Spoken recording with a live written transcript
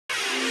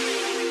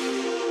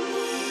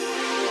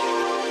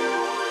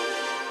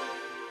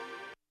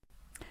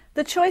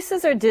The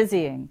choices are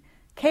dizzying.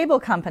 Cable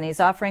companies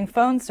offering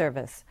phone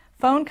service,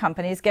 phone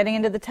companies getting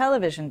into the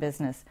television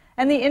business,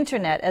 and the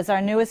internet as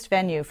our newest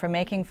venue for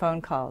making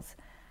phone calls.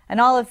 And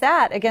all of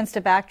that against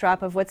a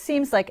backdrop of what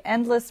seems like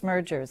endless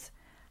mergers.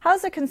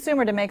 How's a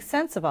consumer to make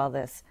sense of all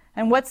this?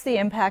 And what's the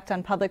impact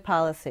on public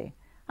policy?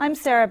 I'm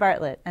Sarah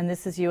Bartlett, and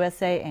this is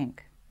USA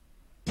Inc.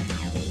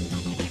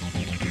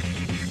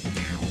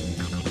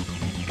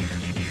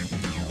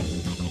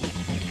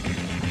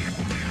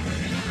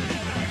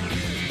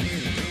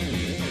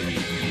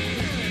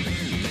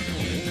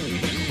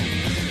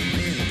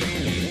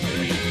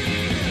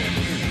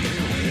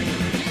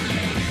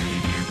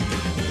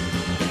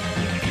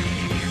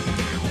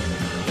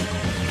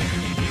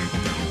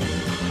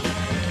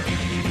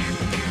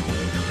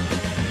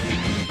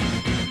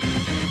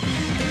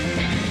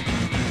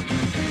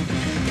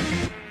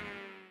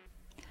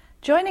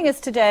 Joining us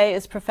today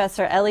is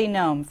Professor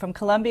Noam from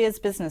Columbia's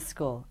Business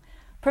School.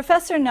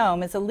 Professor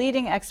Noam is a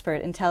leading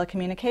expert in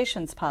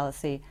telecommunications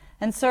policy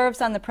and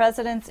serves on the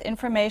President's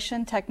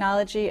Information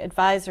Technology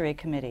Advisory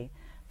Committee.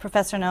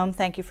 Professor Noam,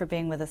 thank you for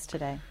being with us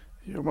today.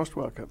 You're most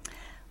welcome.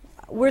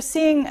 We're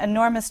seeing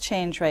enormous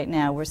change right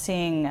now. We're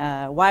seeing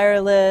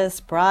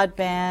wireless,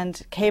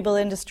 broadband, cable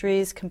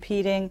industries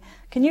competing.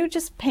 Can you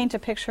just paint a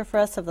picture for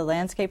us of the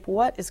landscape?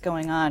 What is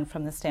going on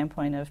from the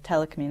standpoint of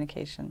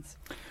telecommunications?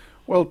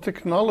 Well,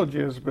 technology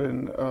has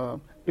been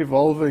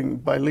evolving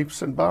by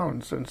leaps and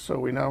bounds, and so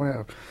we now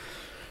have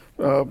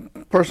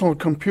personal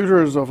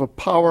computers of a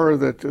power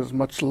that is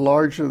much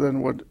larger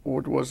than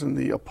what was in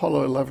the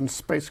Apollo 11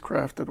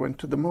 spacecraft that went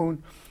to the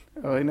moon.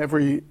 In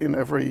every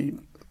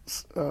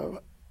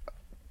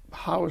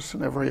house,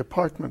 in every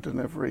apartment, in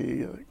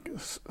every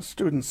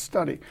student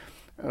study,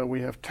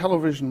 we have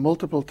television,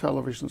 multiple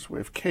televisions. We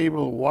have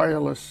cable,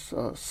 wireless,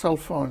 cell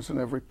phones in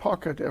every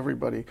pocket.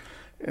 Everybody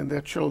and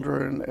their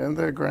children and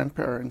their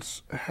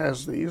grandparents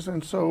has these,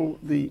 and so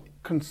the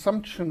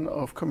consumption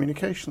of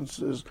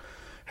communications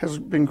has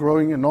been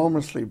growing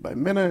enormously by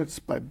minutes,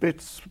 by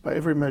bits, by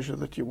every measure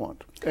that you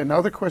want. And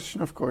now the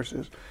question, of course,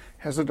 is,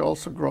 has it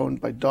also grown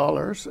by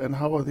dollars, and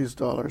how are these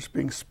dollars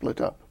being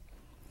split up?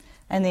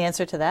 And the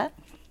answer to that?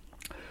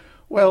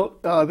 Well,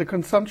 the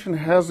consumption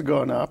has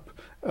gone up,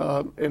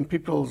 and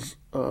people's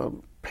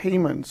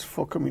payments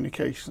for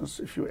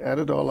communications, if you add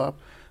it all up,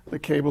 the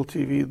cable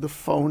TV, the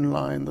phone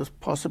line,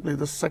 possibly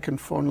the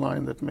second phone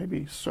line that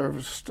maybe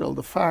serves still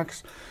the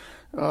fax,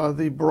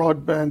 the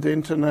broadband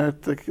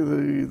internet,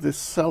 the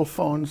cell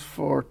phones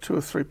for 2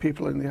 or 3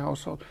 people in the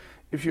household.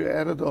 If you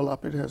add it all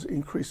up, it has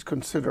increased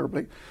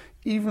considerably,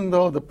 even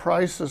though the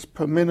prices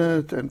per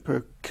minute and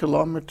per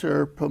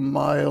kilometer, per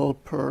mile,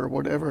 per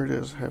whatever it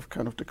is, have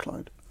kind of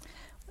declined.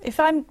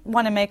 If I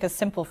want to make a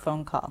simple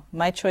phone call,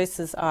 my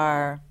choices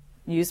are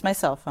use my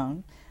cell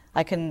phone.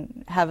 I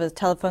can have a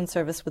telephone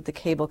service with the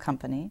cable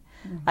company.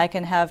 Mm-hmm. I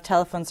can have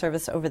telephone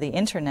service over the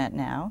internet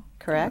now,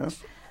 correct?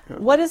 Yes, yes.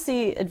 What is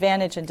the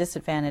advantage and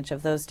disadvantage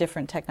of those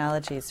different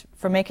technologies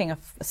for making a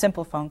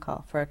simple phone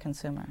call for a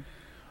consumer?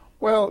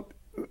 Well,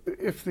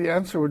 if the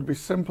answer would be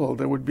simple,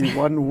 there would be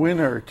one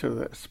winner to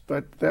this.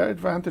 But there are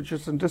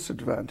advantages and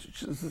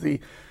disadvantages. The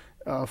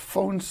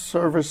phone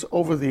service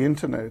over the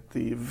internet,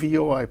 the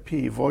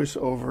VoIP, Voice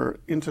over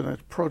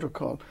Internet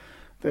Protocol,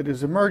 that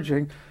is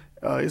emerging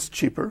is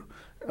cheaper.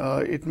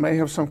 It may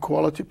have some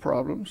quality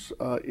problems.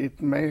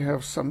 It may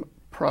have some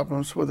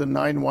problems with the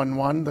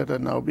 911 that are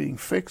now being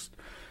fixed,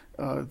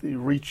 the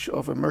reach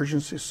of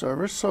emergency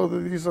service. So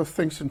these are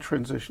things in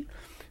transition.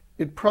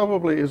 It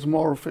probably is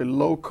more of a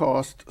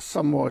low-cost,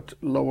 somewhat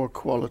lower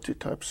quality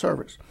type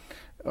service.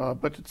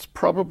 But it's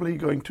probably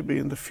going to be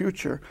in the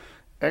future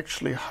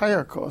actually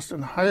higher cost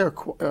and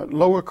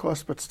lower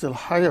cost, but still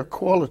higher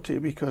quality,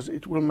 because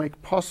it will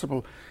make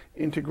possible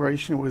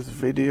integration with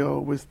video,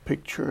 with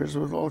pictures,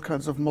 with all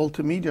kinds of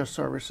multimedia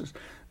services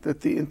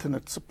that the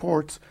internet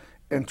supports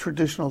and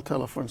traditional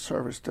telephone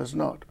service does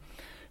not.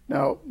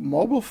 Now,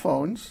 mobile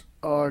phones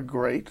are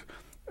great,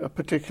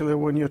 particularly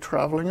when you're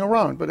traveling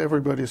around, but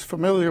everybody's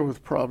familiar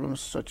with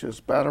problems such as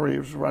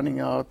batteries running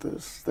out.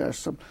 There's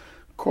some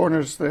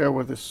corners there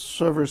where the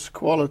service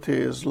quality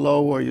is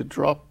low, or you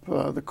drop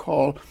the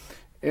call.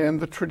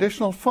 And the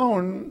traditional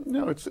phone,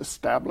 it's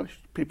established.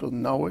 People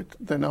know it.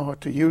 They know how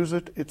to use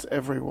it. It's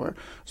everywhere.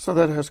 So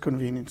that has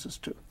conveniences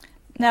too.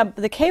 Now,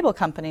 the cable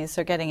companies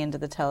are getting into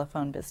the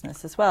telephone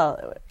business as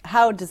well.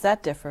 How does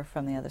that differ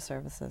from the other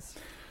services?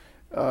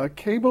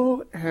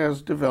 Cable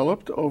has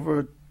developed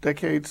over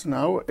decades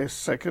now a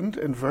second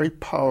and very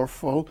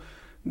powerful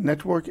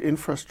network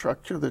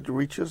infrastructure that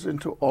reaches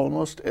into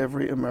almost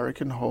every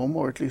American home,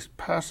 or at least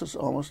passes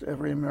almost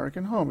every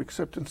American home,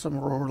 except in some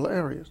rural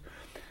areas.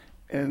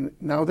 And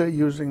now they're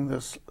using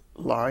this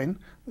line,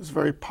 this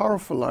very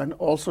powerful line,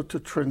 also to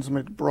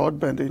transmit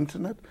broadband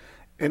internet,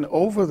 and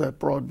over that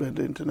broadband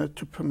internet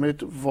to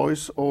permit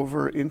voice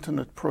over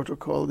internet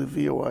protocol, the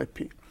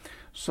VoIP.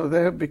 So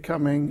they're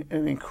becoming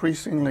an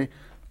increasingly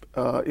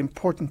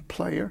important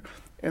player,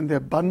 and they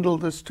bundle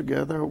this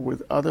together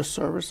with other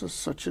services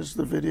such as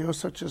the video,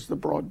 such as the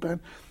broadband,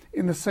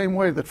 in the same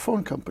way that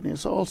phone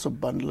companies are also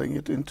bundling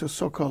it into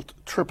so-called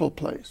triple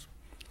plays.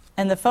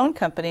 And the phone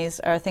companies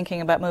are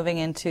thinking about moving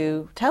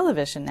into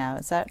television now.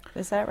 Is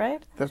that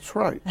right? That's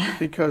right,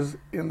 because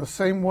in the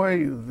same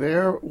way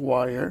their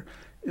wire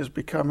is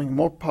becoming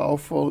more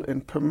powerful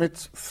and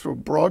permits through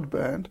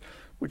broadband,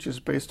 which is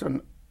based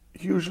on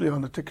usually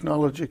on a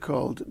technology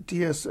called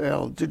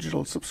DSL,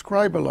 digital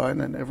subscriber line,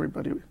 and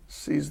everybody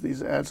sees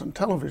these ads on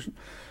television,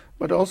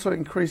 but also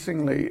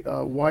increasingly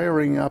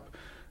wiring up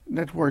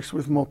networks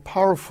with more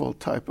powerful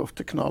type of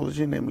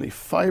technology, namely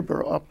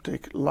fiber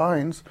optic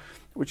lines,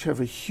 which have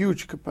a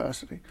huge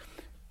capacity.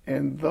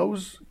 And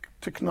those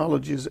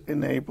technologies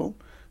enable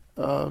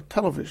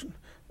television.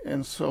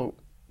 And so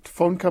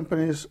phone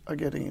companies are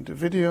getting into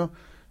video,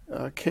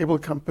 cable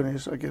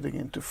companies are getting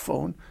into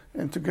phone,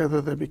 and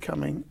together they're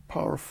becoming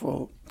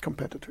powerful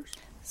competitors.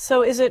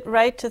 So is it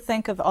right to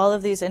think of all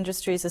of these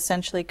industries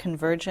essentially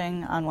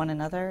converging on one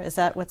another? Is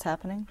that what's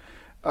happening?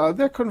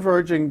 They're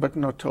converging, but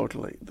not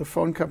totally. The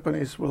phone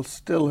companies will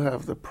still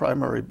have the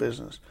primary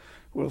business,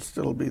 will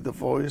still be the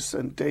voice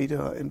and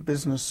data and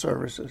business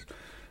services.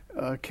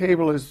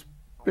 Cable is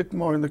a bit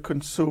more in the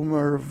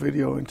consumer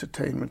video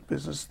entertainment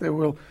business. They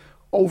will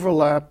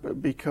overlap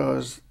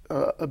because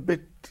a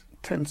bit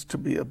tends to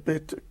be a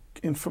bit.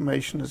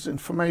 Information is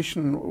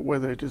information,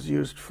 whether it is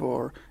used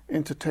for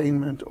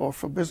entertainment or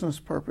for business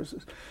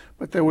purposes,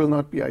 but they will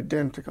not be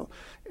identical.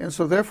 And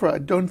so therefore I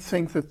don't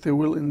think that there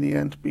will in the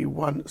end be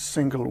one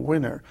single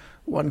winner,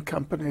 one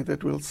company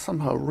that will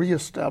somehow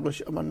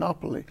reestablish a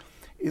monopoly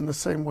in the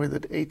same way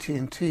that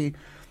AT&T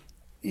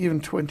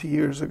even 20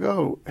 years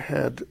ago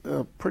had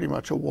pretty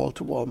much a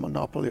wall-to-wall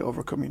monopoly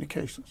over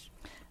communications.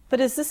 But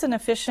is this an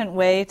efficient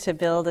way to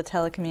build a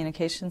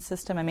telecommunications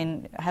system? I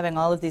mean, having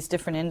all of these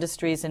different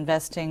industries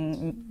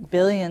investing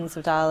billions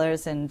of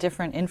dollars in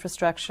different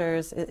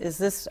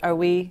infrastructures, are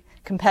we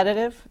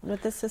competitive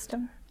with this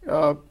system?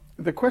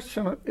 The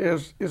question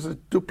is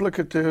it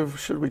duplicative?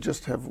 Should we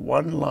just have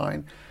one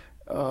line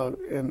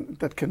and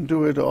that can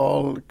do it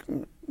all?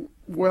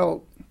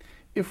 Well,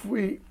 if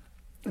we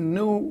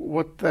knew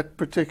what that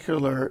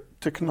particular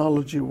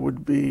technology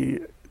would be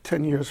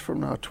 10 years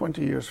from now,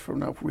 20 years from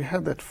now, if we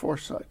had that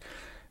foresight,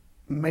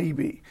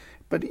 maybe.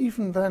 But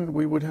even then,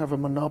 we would have a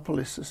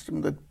monopoly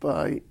system that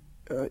by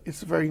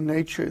its very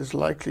nature is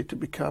likely to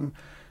become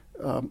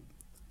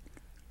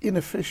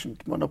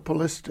inefficient,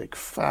 monopolistic,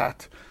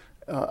 fat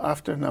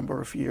after a number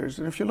of years.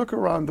 And if you look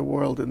around the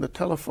world in the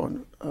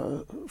telephone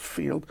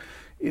field,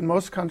 in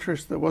most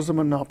countries there was a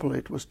monopoly.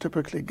 It was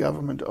typically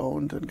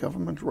government-owned and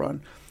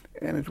government-run,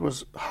 and it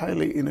was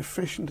highly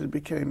inefficient. It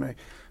became a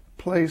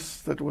place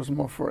that was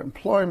more for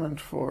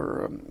employment,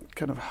 for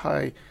kind of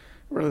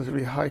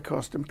relatively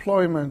high-cost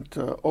employment,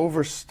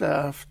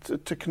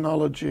 overstaffed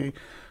technology,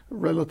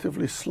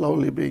 relatively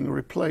slowly being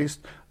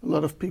replaced, a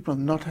lot of people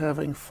not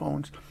having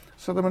phones.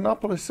 So the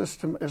monopoly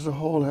system as a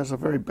whole has a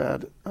very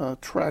bad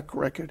track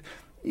record,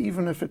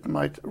 even if it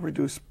might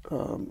reduce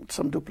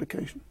some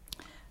duplication.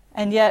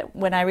 And yet,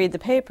 when I read the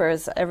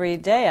papers, every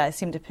day I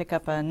seem to pick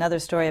up another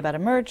story about a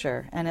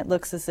merger, and it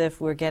looks as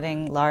if we're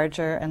getting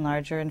larger and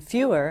larger and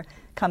fewer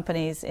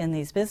companies in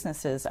these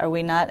businesses. Are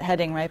we not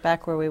heading right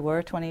back where we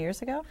were 20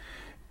 years ago?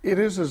 It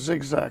is a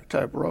zigzag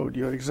type road.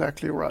 You're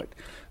exactly right.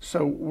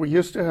 So we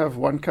used to have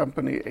one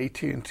company,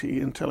 AT&T,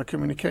 in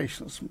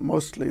telecommunications.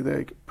 Mostly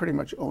they pretty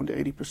much owned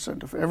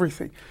 80% of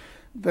everything.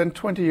 Then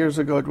 20 years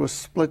ago it was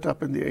split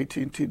up in the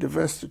AT&T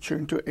divestiture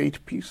into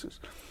 8 pieces.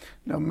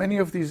 Now many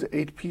of these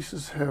 8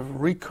 pieces have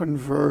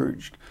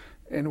reconverged,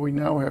 and we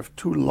now have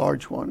 2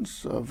 large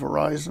ones,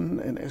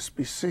 Verizon and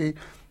SBC.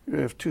 We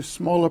have 2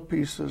 smaller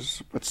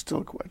pieces, but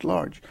still quite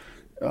large,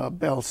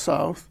 Bell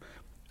South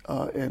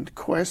and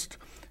Quest.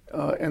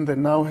 And they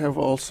now have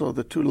also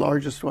the 2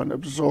 largest one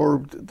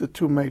absorbed the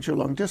 2 major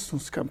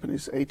long-distance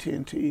companies,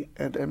 AT&T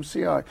and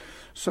MCI.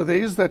 So there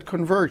is that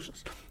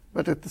convergence.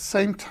 But at the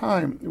same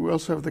time, we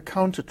also have the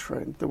counter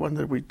trend, the one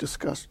that we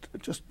discussed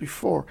just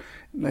before,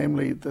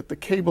 namely that the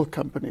cable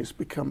companies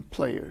become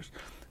players,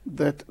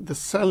 that the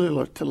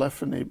cellular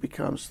telephony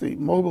becomes the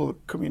mobile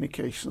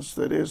communications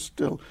that is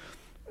still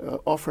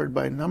offered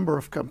by a number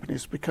of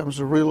companies, becomes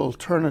a real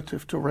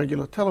alternative to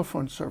regular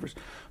telephone service.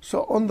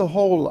 So on the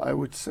whole, I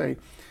would say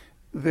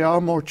there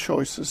are more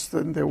choices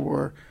than there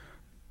were,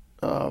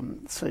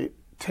 say,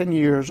 10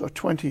 years or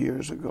 20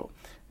 years ago.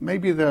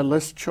 Maybe there are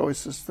less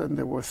choices than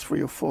there were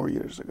 3 or 4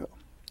 years ago.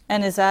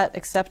 And is that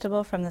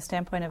acceptable from the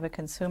standpoint of a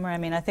consumer? I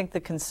mean, I think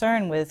the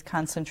concern with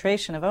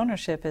concentration of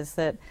ownership is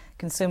that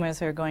consumers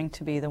are going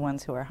to be the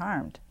ones who are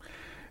harmed.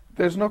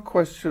 There's no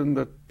question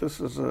that this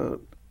is a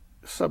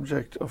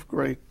subject of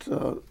great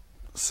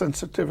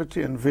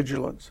sensitivity and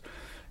vigilance.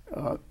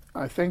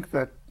 I think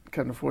that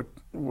kind of what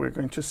we're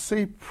going to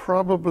see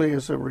probably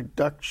is a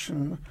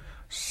reduction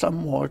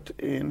somewhat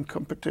in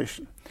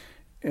competition.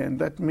 And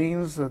that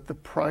means that the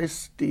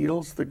price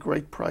deals, the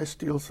great price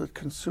deals that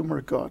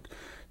consumer got,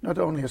 not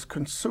only as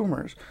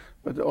consumers,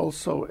 but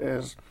also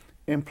as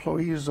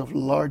employees of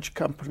large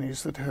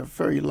companies that have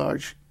very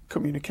large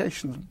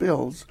communications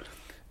bills,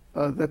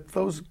 that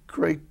those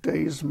great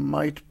days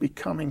might be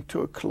coming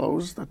to a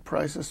close, that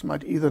prices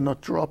might either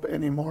not drop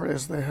anymore,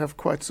 as they have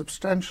quite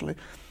substantially,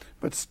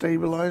 but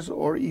stabilize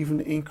or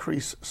even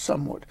increase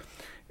somewhat.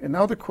 And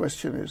now the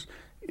question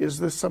is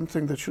this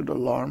something that should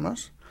alarm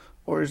us,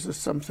 or is this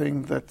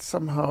something that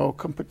somehow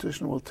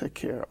competition will take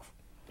care of?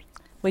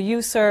 Well,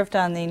 you served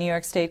on the New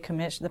York State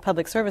Commission, the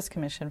Public Service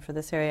Commission for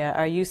this area.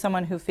 Are you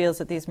someone who feels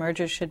that these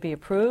mergers should be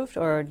approved,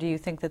 or do you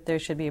think that they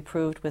should be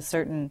approved with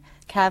certain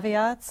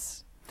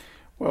caveats?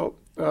 Well,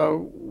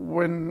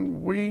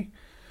 when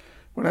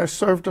I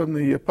served on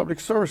the Public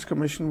Service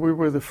Commission, we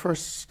were the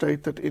first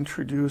state that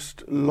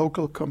introduced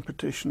local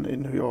competition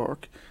in New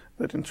York,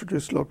 that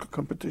introduced local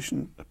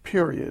competition,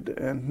 period.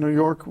 And New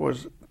York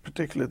was,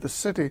 particularly the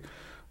city,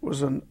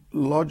 was a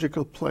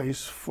logical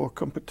place for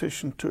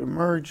competition to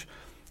emerge.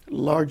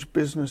 Large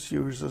business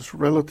users,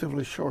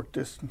 relatively short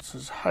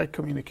distances, high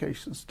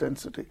communications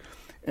density.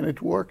 And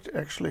it worked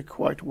actually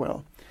quite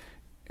well.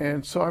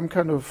 And so I'm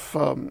kind of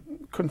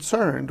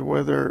concerned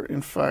whether,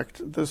 in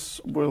fact, this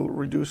will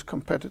reduce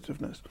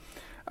competitiveness.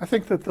 I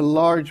think that the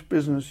large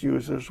business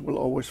users will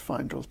always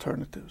find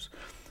alternatives.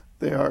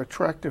 They are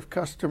attractive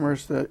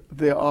customers. That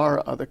there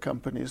are other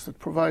companies that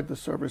provide the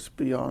service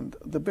beyond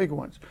the big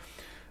ones.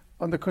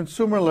 On the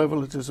consumer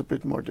level, it is a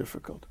bit more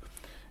difficult.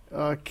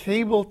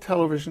 Cable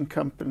television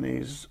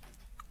companies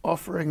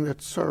offering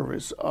that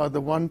service are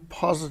the one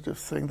positive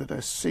thing that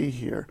I see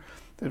here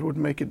that would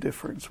make a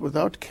difference.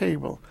 Without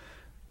cable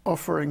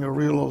offering a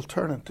real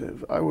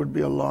alternative, I would be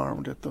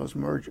alarmed at those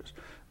mergers.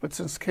 But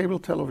since cable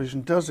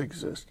television does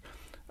exist,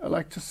 I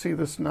like to see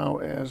this now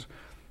as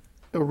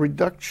a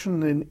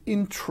reduction in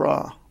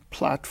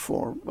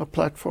intra-platform, a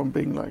platform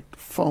being like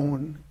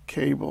phone,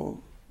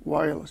 cable,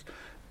 wireless,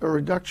 a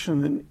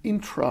reduction in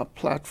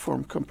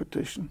intra-platform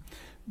competition,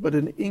 but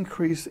an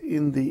increase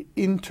in the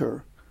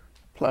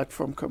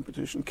inter-platform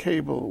competition,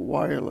 cable,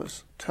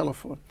 wireless,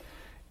 telephone.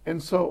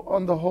 And so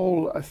on the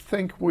whole, I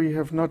think we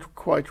have not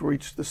quite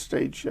reached the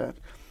stage yet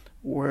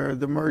where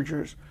the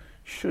mergers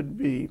should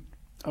be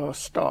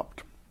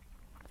stopped.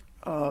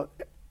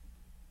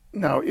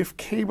 Now, if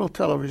cable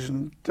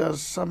television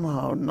does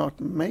somehow not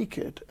make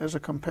it as a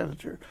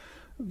competitor,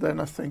 then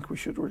I think we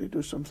should really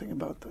do something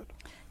about that.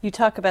 You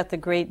talk about the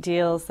great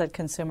deals that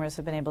consumers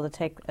have been able to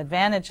take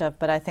advantage of,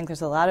 but I think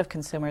there's a lot of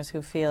consumers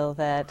who feel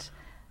that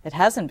it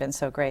hasn't been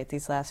so great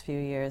these last few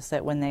years,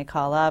 that when they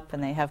call up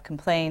and they have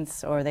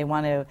complaints or they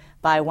want to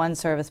buy one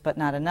service but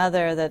not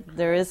another, that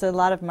there is a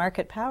lot of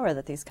market power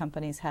that these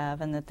companies have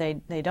and that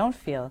they don't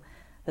feel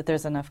that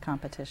there's enough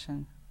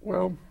competition.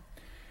 Well,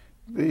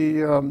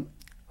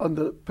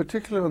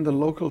 particularly on the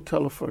local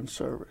telephone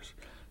service,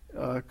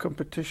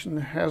 competition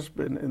has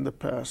been in the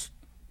past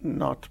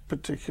not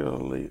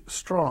particularly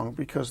strong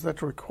because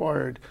that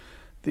required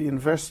the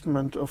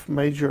investment of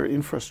major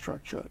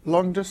infrastructure.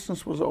 Long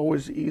distance was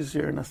always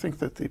easier, and I think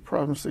that the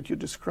problems that you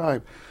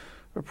describe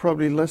are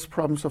probably less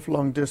problems of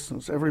long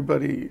distance.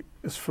 Everybody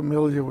is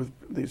familiar with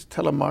these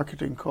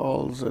telemarketing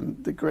calls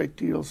and the great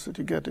deals that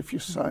you get if you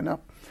sign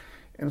up.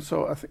 And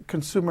so I think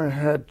consumer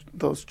had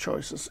those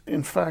choices.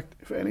 In fact,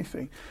 if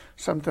anything,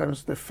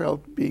 sometimes they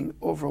felt being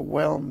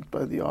overwhelmed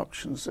by the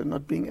options and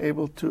not being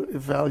able to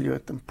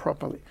evaluate them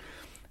properly.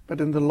 But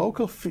in the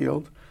local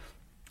field,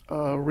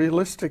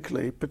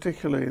 realistically,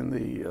 particularly in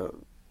the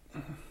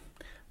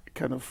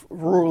kind of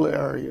rural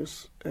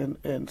areas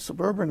and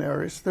suburban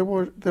areas, there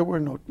were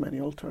not many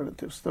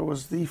alternatives. There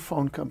was the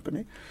phone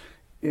company.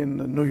 In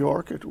New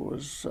York, it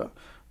was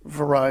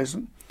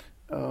Verizon.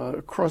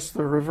 Across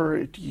the river,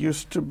 it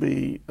used to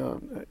be,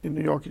 in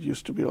New York, it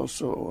used to be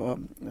also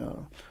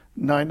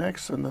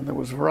NYNEX, and then there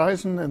was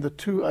Verizon, and the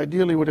two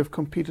ideally would have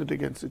competed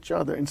against each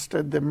other.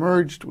 Instead, they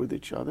merged with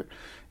each other.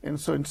 And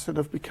so instead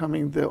of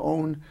becoming their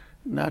own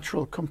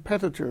natural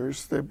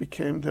competitors, they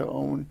became their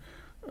own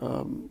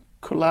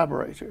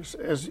collaborators,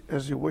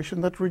 as you wish,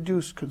 and that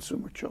reduced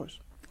consumer choice.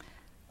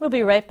 We'll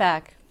be right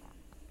back.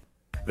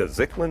 The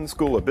Zicklin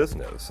School of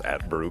Business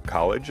at Baruch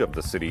College of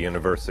the City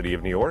University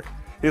of New York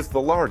is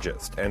the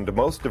largest and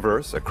most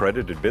diverse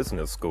accredited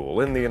business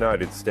school in the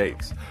United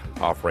States,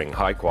 offering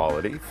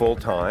high-quality,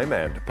 full-time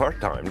and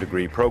part-time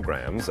degree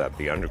programs at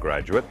the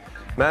undergraduate,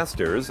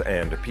 master's,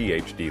 and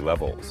PhD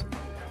levels.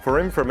 For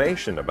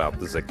information about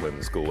the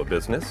Zicklin School of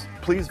Business,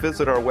 please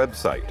visit our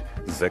website,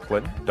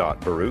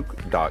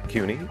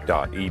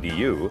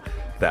 zicklin.baruch.cuny.edu.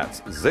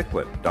 That's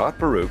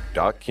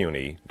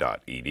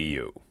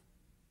zicklin.baruch.cuny.edu.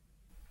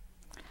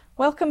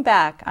 Welcome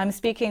back. I'm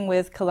speaking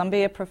with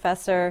Columbia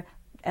professor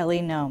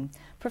Ellie Noam.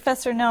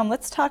 Professor Noam,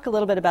 let's talk a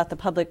little bit about the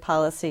public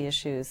policy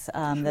issues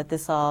that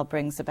this all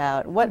brings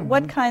about.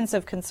 What kinds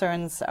of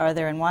concerns are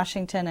there in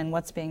Washington, and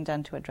what's being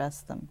done to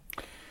address them?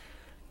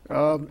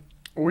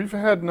 We've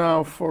had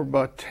now for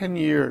about 10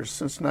 years,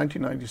 since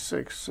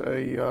 1996,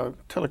 a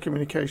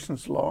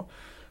telecommunications law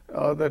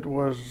that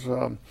was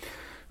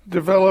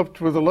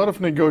developed with a lot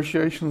of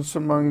negotiations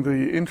among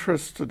the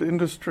interested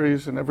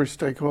industries, and every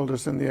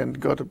stakeholders in the end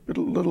got a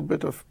little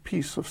bit of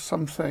piece of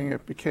something.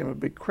 It became a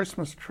big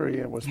Christmas tree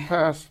and was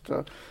passed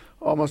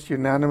almost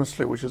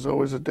unanimously, which is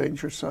always a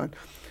danger sign.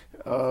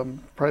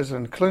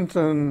 President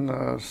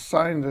Clinton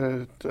signed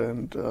it,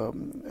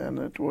 and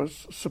it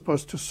was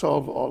supposed to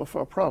solve all of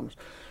our problems.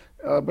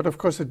 But of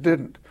course it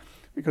didn't,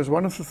 because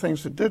one of the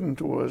things it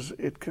didn't was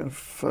it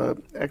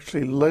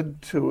actually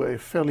led to a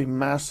fairly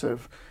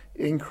massive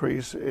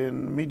increase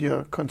in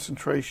media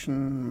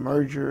concentration,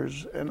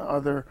 mergers, and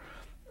other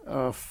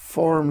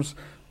forms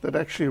that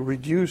actually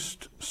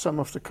reduced some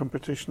of the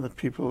competition that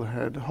people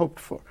had hoped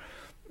for.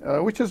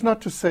 Which is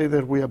not to say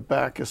that we are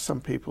back, as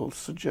some people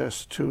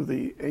suggest, to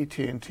the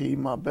AT&T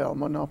Bell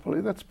monopoly.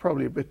 That's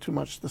probably a bit too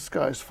much the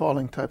sky is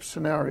falling type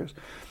scenarios.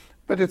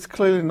 But it's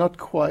clearly not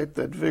quite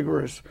that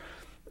vigorous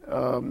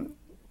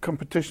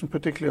competition,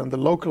 particularly on the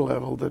local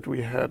level, that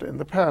we had in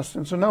the past.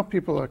 And so now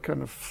people are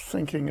kind of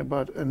thinking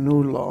about a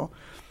new law,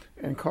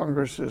 and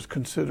Congress is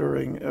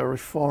considering a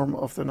reform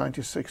of the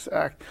 96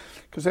 Act,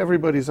 because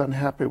everybody's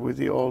unhappy with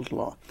the old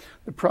law.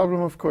 The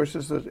problem, of course,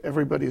 is that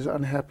everybody's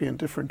unhappy in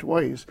different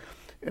ways.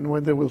 And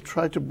when they will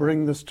try to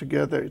bring this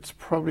together, it's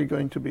probably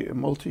going to be a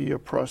multi-year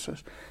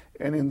process.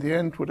 And in the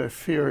end, what I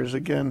fear is,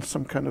 again,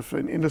 some kind of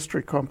an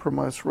industry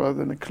compromise rather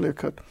than a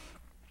clear-cut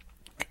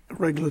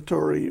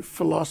regulatory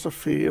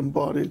philosophy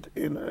embodied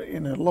in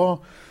a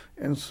law.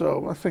 And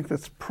so I think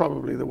that's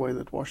probably the way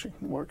that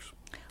Washington works.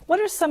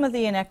 What are some of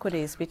the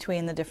inequities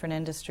between the different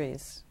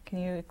industries? Can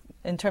you,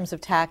 in terms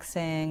of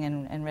taxing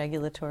and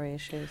regulatory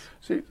issues?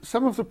 See,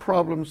 some of the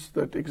problems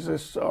that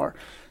exist are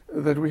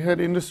that we had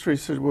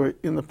industries that were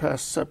in the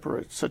past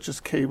separate, such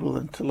as cable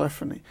and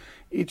telephony.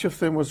 Each of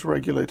them was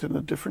regulated in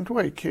a different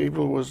way.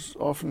 Cable was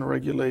often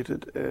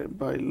regulated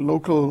by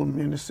local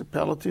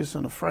municipalities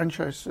on a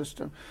franchise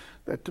system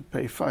that had to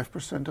pay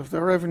 5% of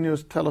their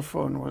revenues.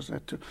 Telephone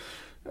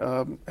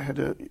had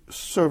a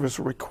service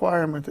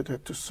requirement. It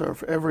had to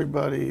serve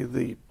everybody.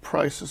 The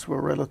prices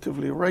were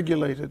relatively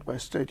regulated by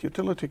state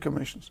utility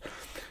commissions.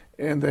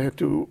 And they had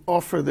to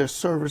offer their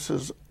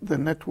services, the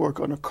network,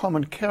 on a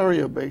common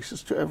carrier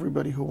basis to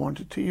everybody who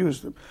wanted to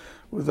use them,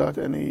 without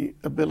any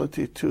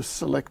ability to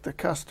select the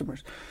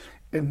customers.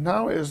 And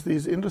now, as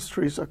these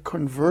industries are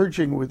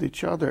converging with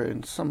each other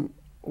and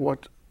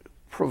somewhat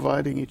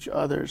providing each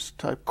other's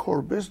type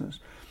core business,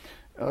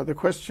 the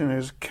question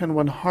is, can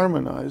one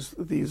harmonize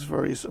these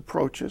various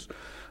approaches?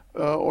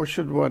 Or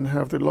should one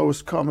have the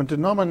lowest common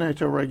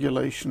denominator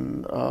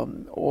regulation,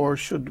 or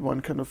should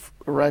one kind of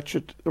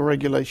ratchet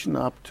regulation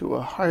up to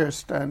a higher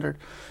standard,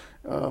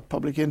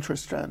 public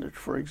interest standard,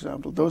 for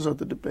example? Those are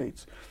the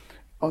debates.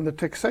 On the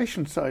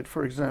taxation side,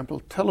 for example,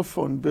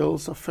 telephone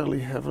bills are fairly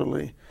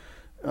heavily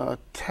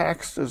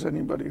taxed, as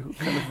anybody who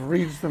kind of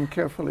reads them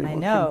carefully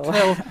can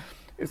tell.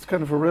 It's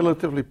kind of a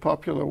relatively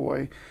popular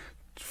way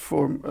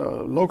for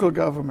local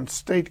governments,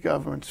 state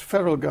governments,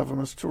 federal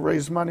governments to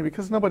raise money,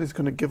 because nobody's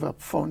going to give up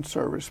phone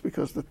service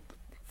because the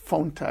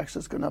phone tax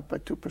has gone up by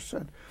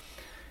 2%.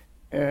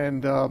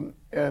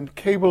 And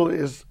cable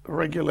is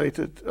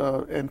regulated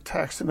and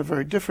taxed in a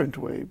very different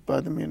way by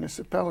the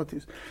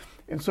municipalities.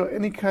 And so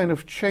any kind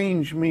of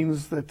change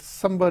means that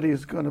somebody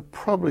is going to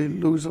probably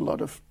lose a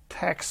lot of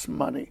tax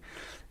money.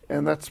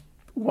 And that's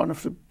one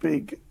of the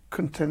big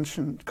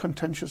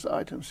contentious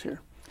items here.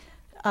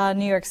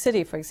 New York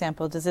City, for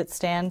example, does it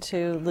stand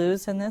to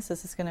lose in this?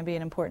 Is this going to be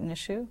an important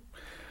issue?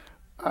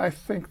 I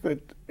think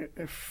that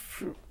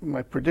if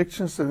my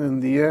predictions, and in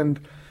the end,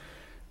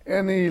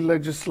 any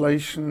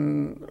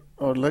legislation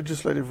or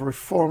legislative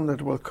reform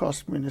that will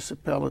cost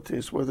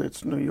municipalities, whether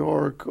it's New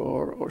York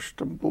or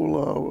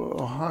Stambula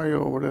or Ohio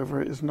or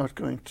whatever, is not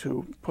going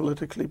to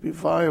politically be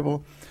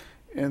viable,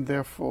 and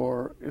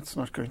therefore it's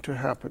not going to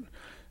happen.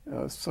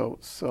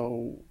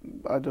 So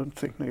I don't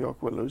think New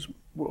York will lose,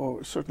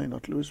 or certainly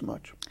not lose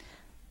much.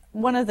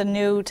 One of the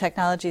new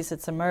technologies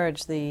that's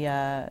emerged,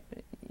 the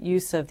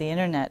use of the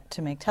internet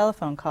to make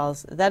telephone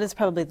calls, that is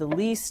probably the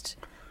least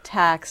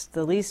taxed,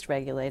 the least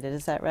regulated,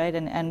 is that right?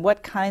 And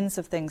what kinds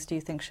of things do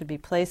you think should be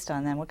placed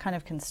on them? What kind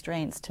of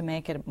constraints to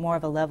make it more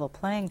of a level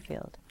playing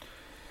field?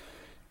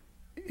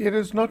 It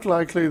is not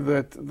likely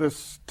that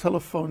this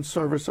telephone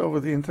service over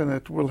the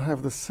internet will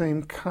have the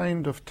same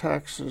kind of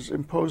taxes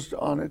imposed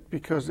on it,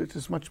 because it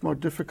is much more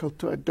difficult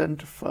to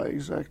identify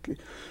exactly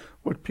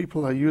what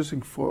people are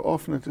using for.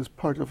 Often it is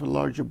part of a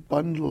larger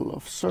bundle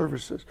of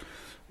services,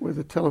 where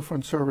the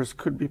telephone service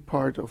could be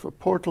part of a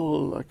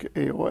portal like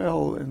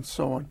AOL and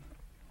so on.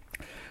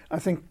 I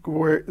think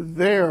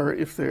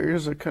if there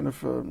is a kind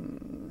of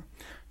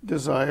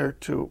desire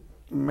to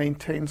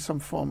maintain some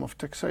form of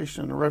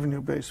taxation and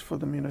revenue base for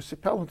the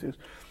municipalities,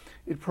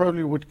 it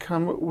probably would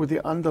come with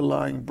the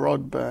underlying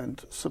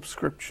broadband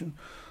subscription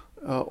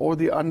or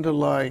the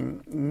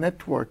underlying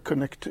network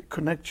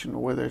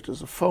connection, whether it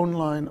is a phone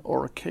line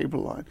or a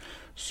cable line.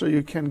 So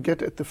you can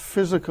get at the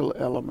physical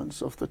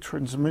elements of the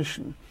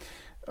transmission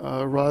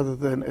rather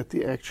than at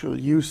the actual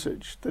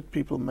usage that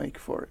people make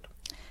for it.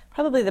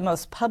 Probably the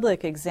most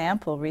public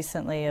example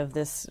recently of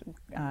this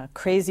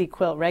crazy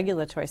quilt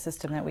regulatory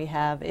system that we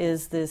have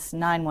is this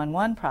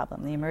 911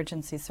 problem, the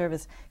emergency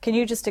service. Can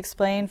you just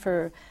explain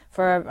for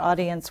our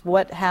audience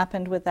what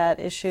happened with that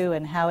issue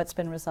and how it's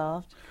been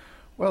resolved?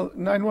 Well,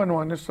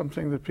 911 is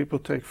something that people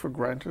take for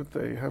granted.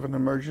 They have an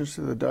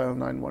emergency, they dial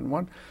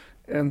 911,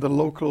 and the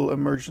local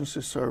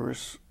emergency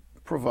service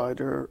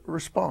provider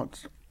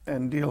responds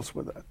and deals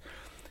with that.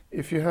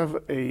 If you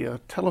have a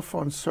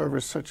telephone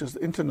service such as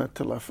internet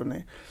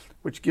telephony,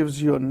 which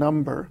gives you a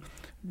number,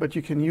 but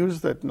you can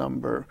use that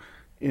number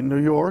in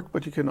New York,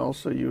 but you can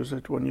also use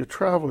it when you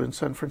travel in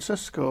San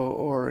Francisco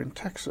or in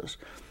Texas.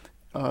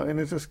 And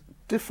it is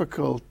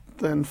difficult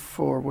then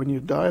for when you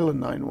dial a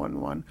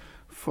 911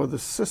 for the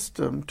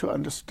system to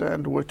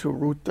understand where to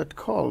route that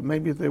call.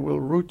 Maybe they will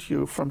route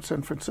you from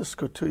San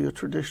Francisco to your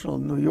traditional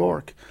New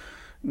York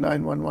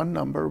 911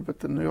 number, but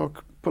the New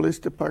York Police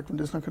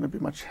Department is not going to be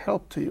much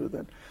help to you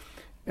then.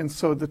 And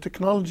so the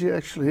technology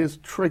actually is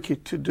tricky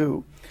to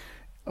do.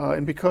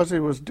 And because it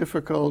was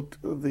difficult,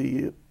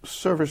 the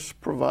service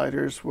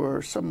providers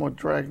were somewhat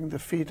dragging their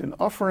feet in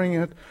offering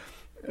it,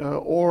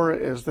 or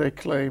as they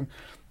claim,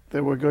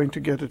 they were going to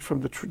get it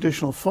from the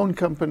traditional phone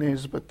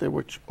companies, but they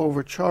were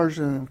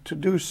overcharging them to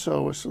do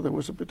so, so there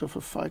was a bit of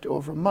a fight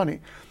over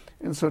money.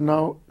 And so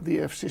now the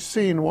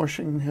FCC in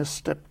Washington has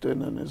stepped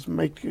in and is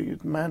making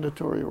it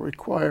mandatory, or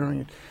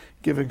requiring it,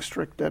 giving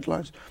strict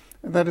deadlines.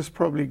 And that is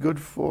probably good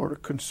for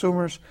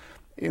consumers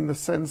in the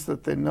sense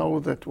that they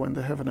know that when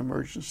they have an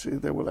emergency,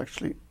 they will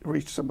actually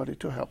reach somebody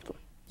to help them.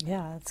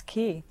 Yeah, that's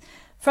key.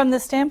 From the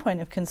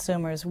standpoint of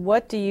consumers,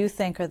 what do you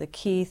think are the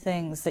key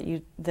things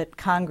that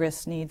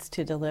Congress needs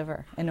to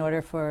deliver in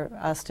order for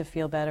us to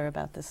feel better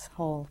about this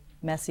whole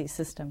messy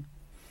system?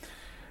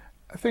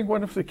 I think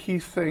one of the key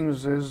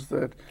things is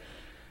that,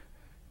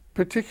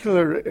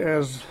 particularly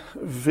as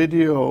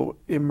video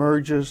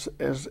emerges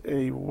as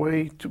a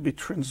way to be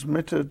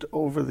transmitted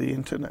over the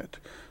internet,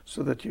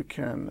 so that you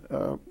can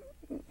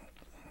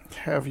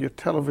have your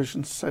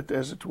television set,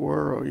 as it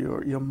were, or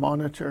your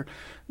monitor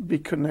be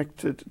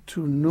connected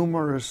to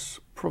numerous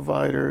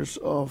providers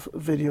of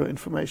video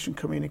information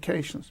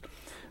communications.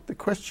 The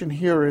question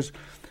here is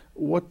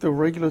what the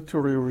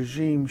regulatory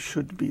regime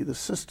should be, the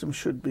system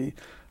should be,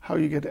 how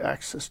you get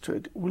access to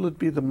it. Will it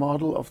be the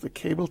model of the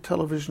cable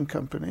television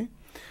company,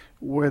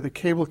 where the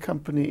cable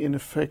company in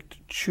effect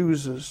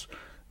chooses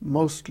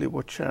mostly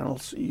what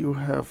channels you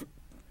have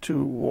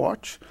to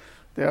watch?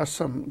 There are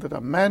some that are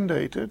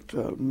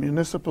mandated,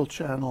 municipal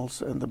channels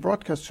and the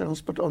broadcast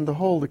channels, but on the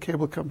whole, the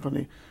cable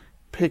company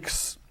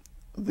picks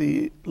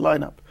the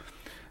lineup.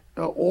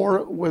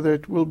 Or whether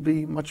it will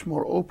be much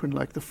more open,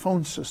 like the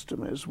phone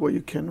system is, where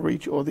you can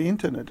reach, or the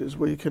internet is,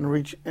 where you can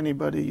reach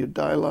anybody you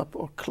dial up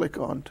or click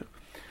onto.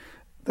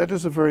 That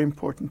is a very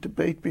important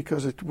debate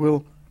because it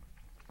will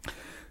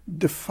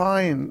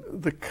define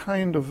the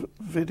kind of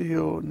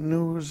video,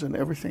 news, and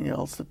everything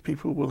else that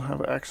people will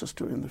have access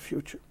to in the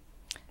future.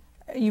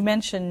 You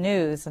mentioned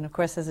news, and of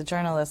course as a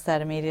journalist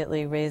that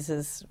immediately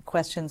raises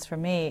questions for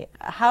me.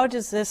 How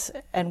does this,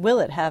 and will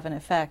it have an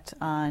effect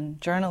on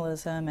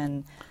journalism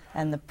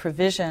and the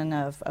provision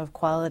of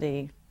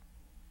quality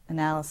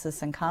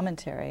analysis and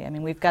commentary? I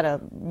mean, we've got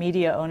a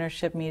media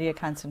ownership, media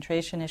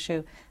concentration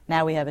issue.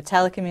 Now we have a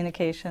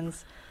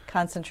telecommunications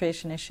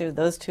concentration issue.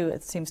 Those two,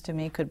 it seems to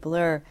me, could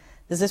blur.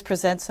 Does this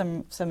present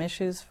some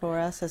issues for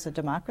us as a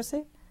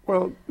democracy?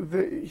 Well,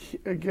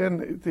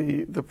 again,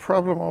 the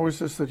problem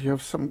always is that you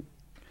have some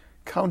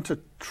counter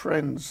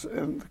trends,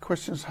 and the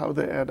question is how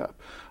they add up.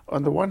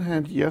 On the one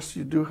hand, yes,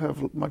 you do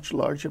have much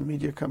larger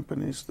media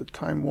companies, the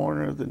Time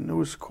Warner, the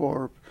News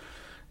Corp,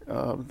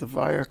 the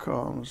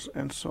Viacoms,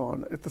 and so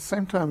on. At the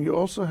same time, you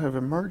also have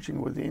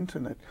emerging with the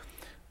internet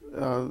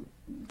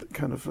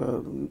kind of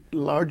a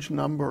large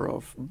number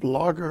of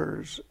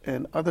bloggers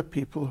and other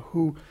people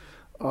who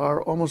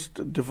are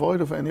almost devoid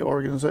of any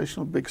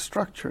organizational big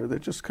structure. They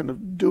just kind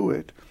of do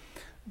it.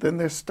 Then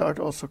they start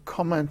also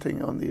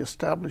commenting on the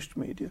established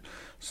media,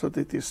 so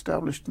that the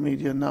established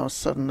media now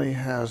suddenly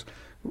has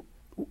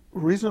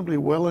reasonably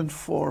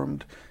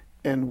well-informed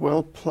and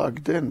well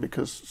plugged in,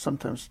 because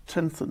sometimes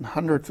tens and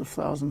hundreds of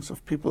thousands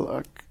of people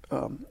are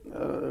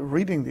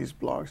reading these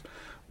blogs,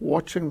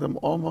 watching them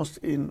almost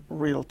in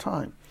real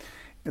time.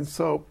 And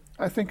so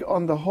I think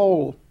on the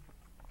whole,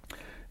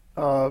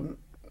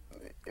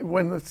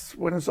 when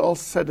it's all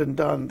said and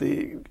done,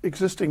 the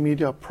existing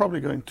media are probably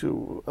going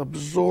to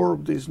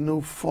absorb these new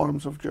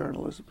forms of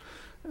journalism,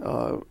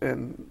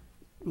 and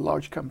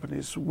large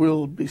companies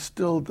will be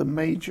still the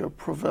major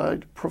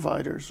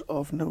providers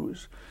of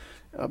news,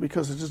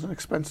 because it is an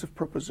expensive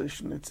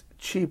proposition. It's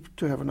cheap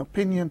to have an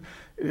opinion.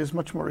 It is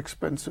much more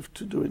expensive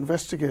to do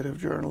investigative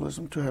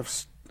journalism, to have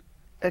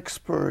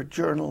expert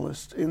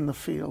journalists in the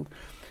field.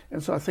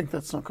 And so I think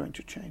that's not going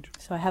to change.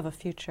 So I have a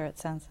future, it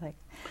sounds like.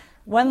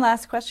 One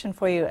last question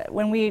for you.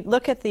 When we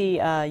look at the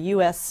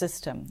U.S.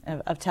 system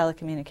of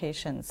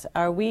telecommunications,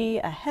 are we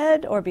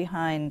ahead or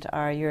behind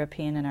our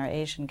European and our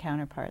Asian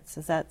counterparts?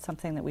 Is that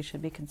something that we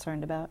should be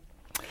concerned about?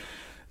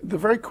 The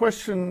very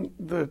question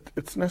that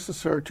it's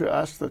necessary to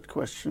ask that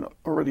question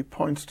already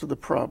points to the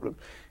problem.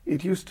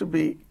 It used to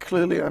be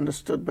clearly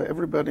understood by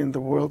everybody in the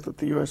world that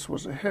the U.S.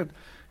 was ahead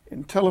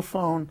in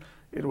telephone,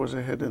 it was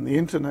ahead in the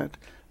internet,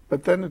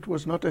 But then it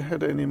was not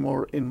ahead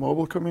anymore in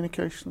mobile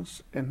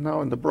communications, and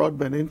now in the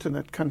broadband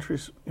internet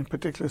countries, in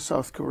particular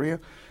South Korea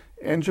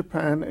and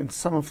Japan and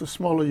some of the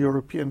smaller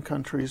European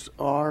countries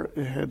are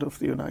ahead of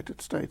the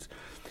United States.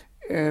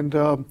 And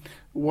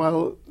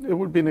while it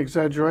would be an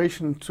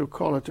exaggeration to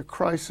call it a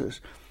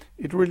crisis,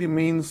 it really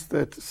means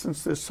that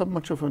since there's so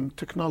much of a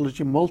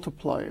technology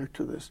multiplier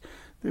to this,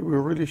 that we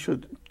really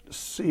should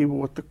see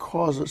what the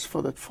causes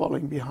for that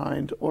falling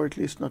behind, or at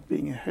least not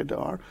being ahead,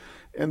 are.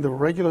 And the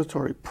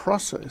regulatory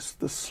process,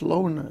 the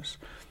slowness,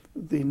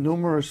 the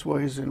numerous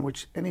ways in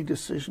which any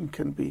decision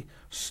can be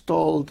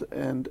stalled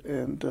and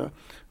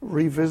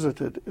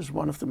revisited is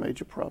one of the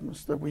major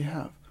problems that we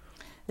have.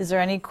 Is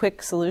there any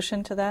quick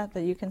solution to that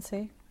you can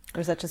see? Or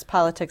is that just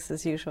politics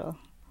as usual?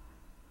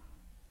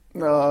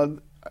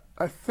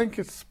 I think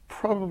it's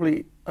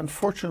probably,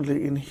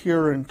 unfortunately,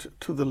 inherent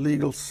to the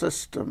legal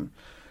system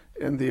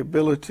and the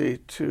ability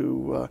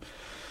to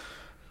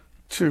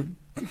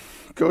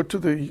go to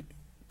the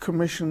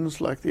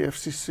commissions like the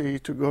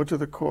FCC, to go to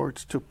the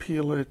courts, to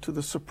appeal it to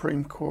the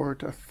Supreme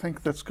Court. I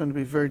think that's going to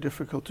be very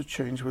difficult to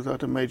change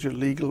without a major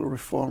legal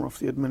reform of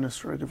the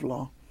administrative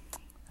law.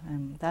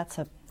 That's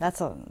a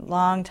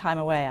long time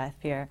away, I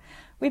fear.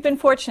 We've been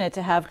fortunate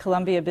to have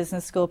Columbia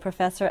Business School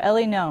professor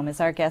Ellie Noam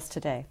as our guest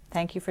today.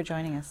 Thank you for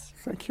joining us.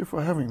 Thank you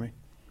for having me.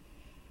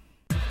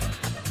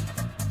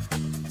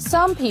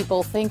 Some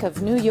people think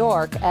of New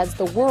York as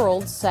the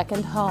world's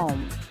second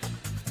home.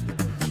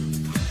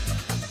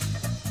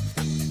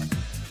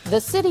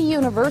 The City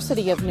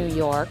University of New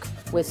York,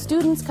 with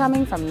students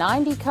coming from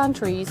 90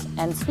 countries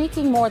and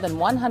speaking more than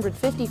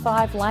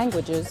 155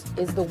 languages,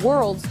 is the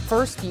world's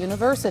first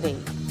university.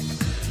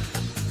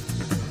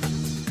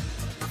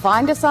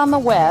 Find us on the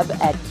web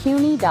at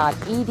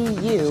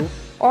cuny.edu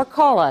or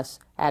call us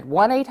at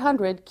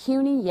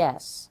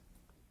 1-800-CUNY-YES.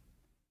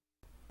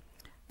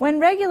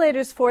 When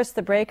regulators forced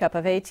the breakup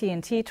of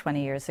AT&T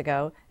 20 years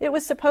ago, it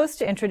was supposed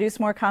to introduce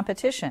more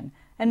competition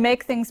and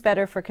make things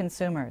better for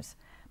consumers.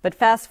 But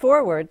fast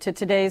forward to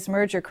today's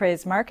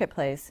merger-crazed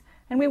marketplace,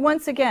 and we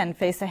once again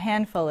face a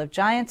handful of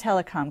giant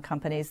telecom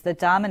companies that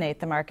dominate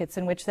the markets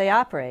in which they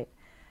operate.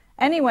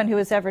 Anyone who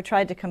has ever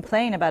tried to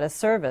complain about a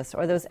service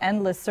or those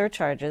endless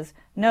surcharges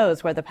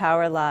knows where the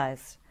power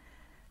lies.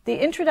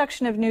 The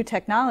introduction of new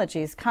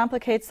technologies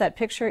complicates that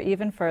picture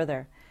even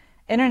further.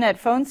 Internet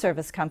phone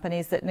service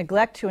companies that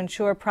neglect to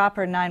ensure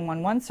proper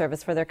 911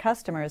 service for their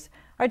customers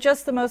are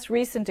just the most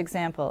recent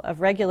example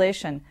of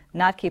regulation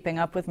not keeping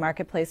up with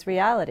marketplace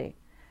reality.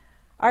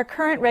 Our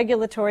current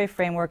regulatory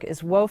framework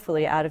is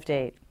woefully out of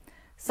date.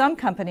 Some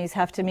companies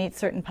have to meet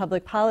certain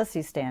public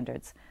policy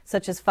standards,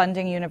 such as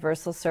funding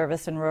universal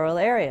service in rural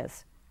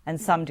areas, and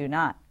some do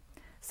not.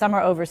 Some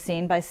are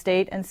overseen by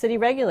state and city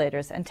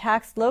regulators and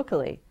taxed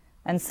locally,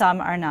 and some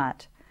are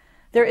not.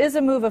 There is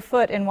a move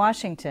afoot in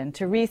Washington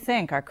to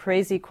rethink our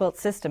crazy quilt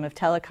system of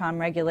telecom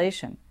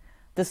regulation.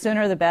 The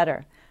sooner the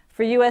better.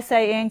 For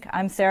USA Inc.,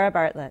 I'm Sarah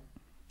Bartlett.